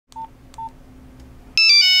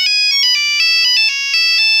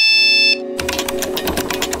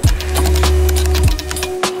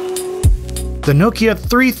the Nokia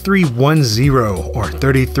 3310 or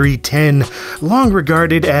 3310, long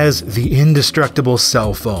regarded as the indestructible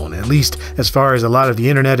cell phone, at least as far as a lot of the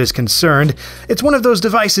internet is concerned. It's one of those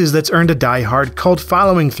devices that's earned a die-hard cult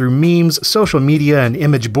following through memes, social media, and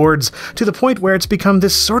image boards, to the point where it's become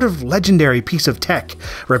this sort of legendary piece of tech,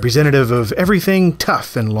 representative of everything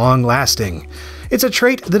tough and long-lasting. It's a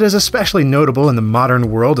trait that is especially notable in the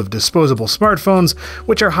modern world of disposable smartphones,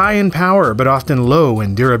 which are high in power but often low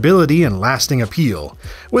in durability and lasting appeal.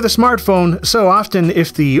 With a smartphone, so often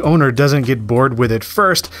if the owner doesn't get bored with it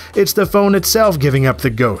first, it's the phone itself giving up the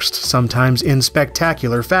ghost, sometimes in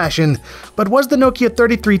spectacular fashion. But was the Nokia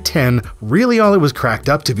 3310 really all it was cracked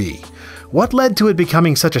up to be? What led to it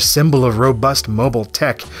becoming such a symbol of robust mobile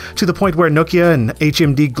tech, to the point where Nokia and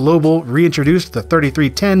HMD Global reintroduced the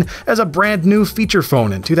 3310 as a brand new feature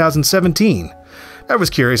phone in 2017? I was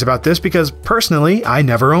curious about this because, personally, I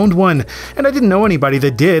never owned one, and I didn't know anybody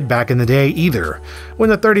that did back in the day either. When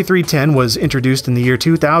the 3310 was introduced in the year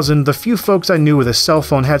 2000, the few folks I knew with a cell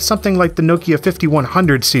phone had something like the Nokia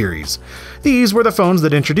 5100 series. These were the phones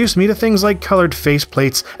that introduced me to things like colored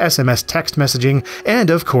faceplates, SMS text messaging, and,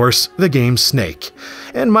 of course, the game Snake.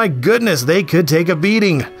 And my goodness, they could take a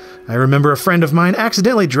beating! I remember a friend of mine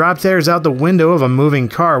accidentally dropped theirs out the window of a moving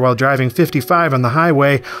car while driving 55 on the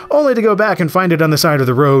highway, only to go back and find it on the side of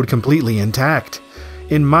the road completely intact.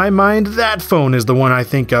 In my mind, that phone is the one I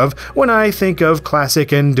think of when I think of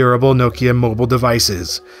classic and durable Nokia mobile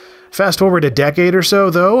devices. Fast forward a decade or so,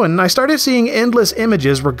 though, and I started seeing endless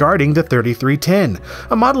images regarding the 3310,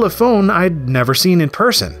 a model of phone I'd never seen in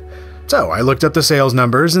person. So I looked up the sales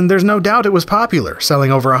numbers, and there's no doubt it was popular,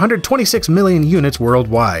 selling over 126 million units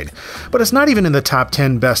worldwide. But it's not even in the top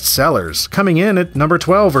 10 best sellers, coming in at number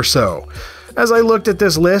 12 or so. As I looked at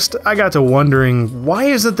this list, I got to wondering, why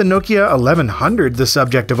isn't the Nokia 1100 the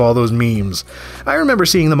subject of all those memes? I remember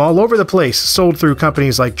seeing them all over the place, sold through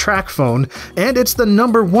companies like TrackPhone, and it's the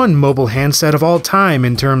 #1 mobile handset of all time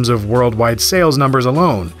in terms of worldwide sales numbers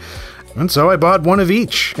alone. And so I bought one of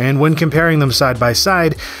each, and when comparing them side by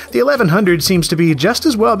side, the 1100 seems to be just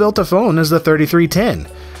as well built a phone as the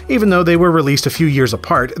 3310. Even though they were released a few years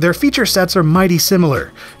apart, their feature sets are mighty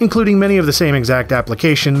similar, including many of the same exact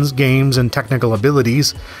applications, games, and technical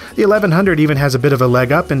abilities. The 1100 even has a bit of a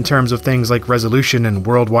leg up in terms of things like resolution and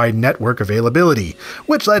worldwide network availability,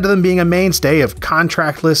 which led to them being a mainstay of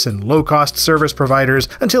contractless and low-cost service providers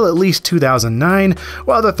until at least 2009,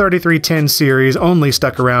 while the 3310 series only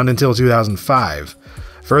stuck around until 2005.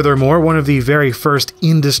 Furthermore, one of the very first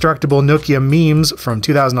indestructible Nokia memes from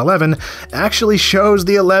 2011 actually shows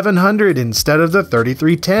the 1100 instead of the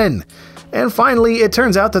 3310. And finally, it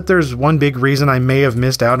turns out that there's one big reason I may have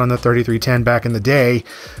missed out on the 3310 back in the day.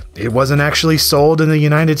 It wasn't actually sold in the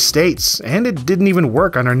United States, and it didn't even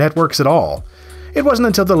work on our networks at all. It wasn't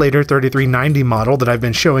until the later 3390 model that I've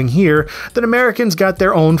been showing here that Americans got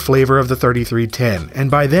their own flavor of the 3310, and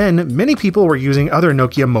by then, many people were using other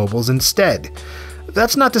Nokia mobiles instead.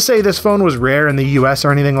 That's not to say this phone was rare in the US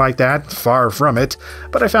or anything like that, far from it,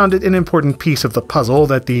 but I found it an important piece of the puzzle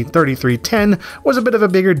that the 3310 was a bit of a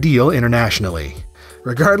bigger deal internationally.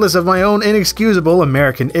 Regardless of my own inexcusable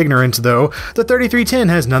American ignorance, though, the 3310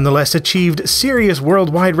 has nonetheless achieved serious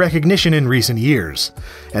worldwide recognition in recent years.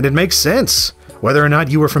 And it makes sense. Whether or not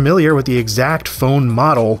you were familiar with the exact phone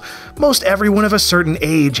model, most everyone of a certain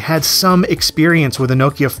age had some experience with a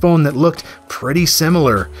Nokia phone that looked pretty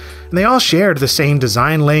similar. And they all shared the same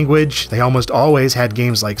design language, they almost always had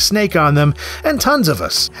games like Snake on them, and tons of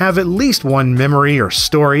us have at least one memory or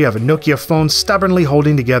story of a Nokia phone stubbornly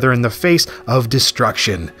holding together in the face of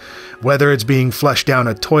destruction. Whether it's being flushed down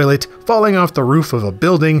a toilet, falling off the roof of a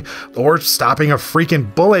building, or stopping a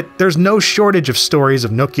freaking bullet, there's no shortage of stories of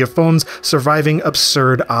Nokia phones surviving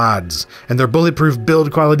absurd odds. And their bulletproof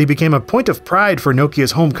build quality became a point of pride for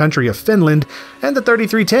Nokia's home country of Finland, and the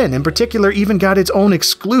 3310 in particular even got its own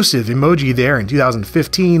exclusive emoji there in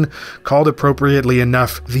 2015, called appropriately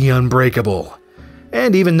enough the Unbreakable.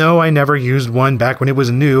 And even though I never used one back when it was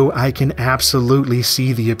new, I can absolutely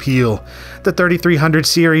see the appeal. The 3300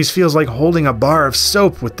 series feels like holding a bar of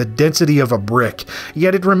soap with the density of a brick,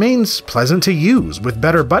 yet it remains pleasant to use, with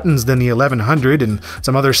better buttons than the 1100 and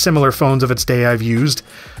some other similar phones of its day I've used.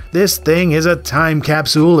 This thing is a time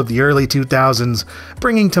capsule of the early 2000s,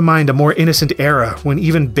 bringing to mind a more innocent era when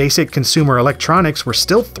even basic consumer electronics were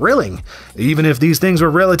still thrilling. Even if these things were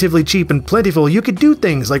relatively cheap and plentiful, you could do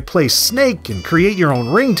things like play Snake and create your own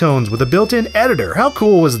ringtones with a built-in editor. How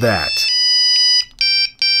cool was that?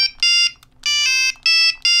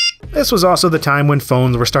 This was also the time when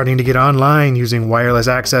phones were starting to get online using wireless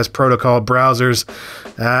access protocol browsers.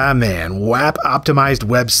 Ah man, WAP-optimized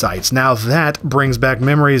websites. Now that brings back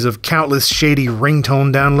memories of countless shady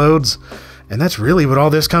ringtone downloads. And that's really what all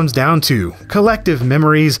this comes down to. Collective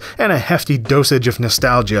memories and a hefty dosage of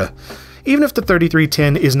nostalgia. Even if the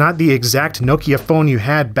 3310 is not the exact Nokia phone you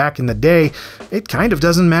had back in the day, it kind of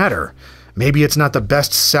doesn't matter. Maybe it's not the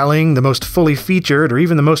best-selling, the most fully featured, or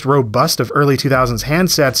even the most robust of early 2000s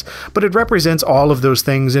handsets, but it represents all of those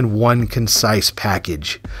things in one concise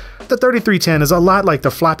package. The 3310 is a lot like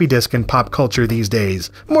the floppy disk in pop culture these days,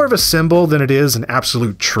 more of a symbol than it is an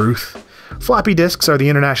absolute truth. Floppy disks are the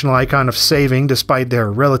international icon of saving despite their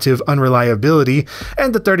relative unreliability,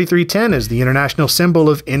 and the 3310 is the international symbol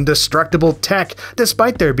of indestructible tech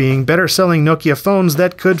despite there being better-selling Nokia phones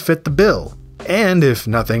that could fit the bill. And if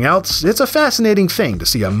nothing else, it's a fascinating thing to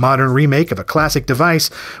see a modern remake of a classic device,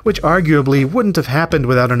 which arguably wouldn't have happened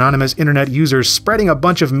without anonymous internet users spreading a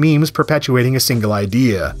bunch of memes perpetuating a single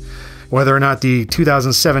idea. Whether or not the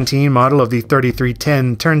 2017 model of the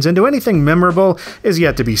 3310 turns into anything memorable is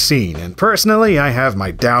yet to be seen, and personally I have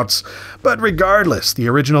my doubts. But regardless, the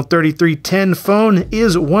original 3310 phone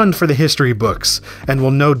is one for the history books, and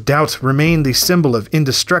will no doubt remain the symbol of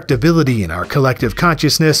indestructibility in our collective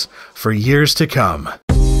consciousness for years to come.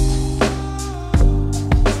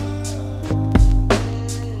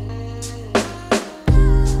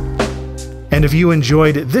 And if you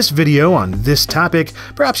enjoyed this video on this topic,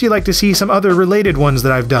 perhaps you'd like to see some other related ones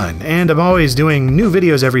that I've done, and I'm always doing new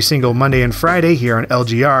videos every single Monday and Friday here on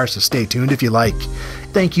LGR, so stay tuned if you like.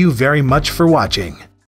 Thank you very much for watching.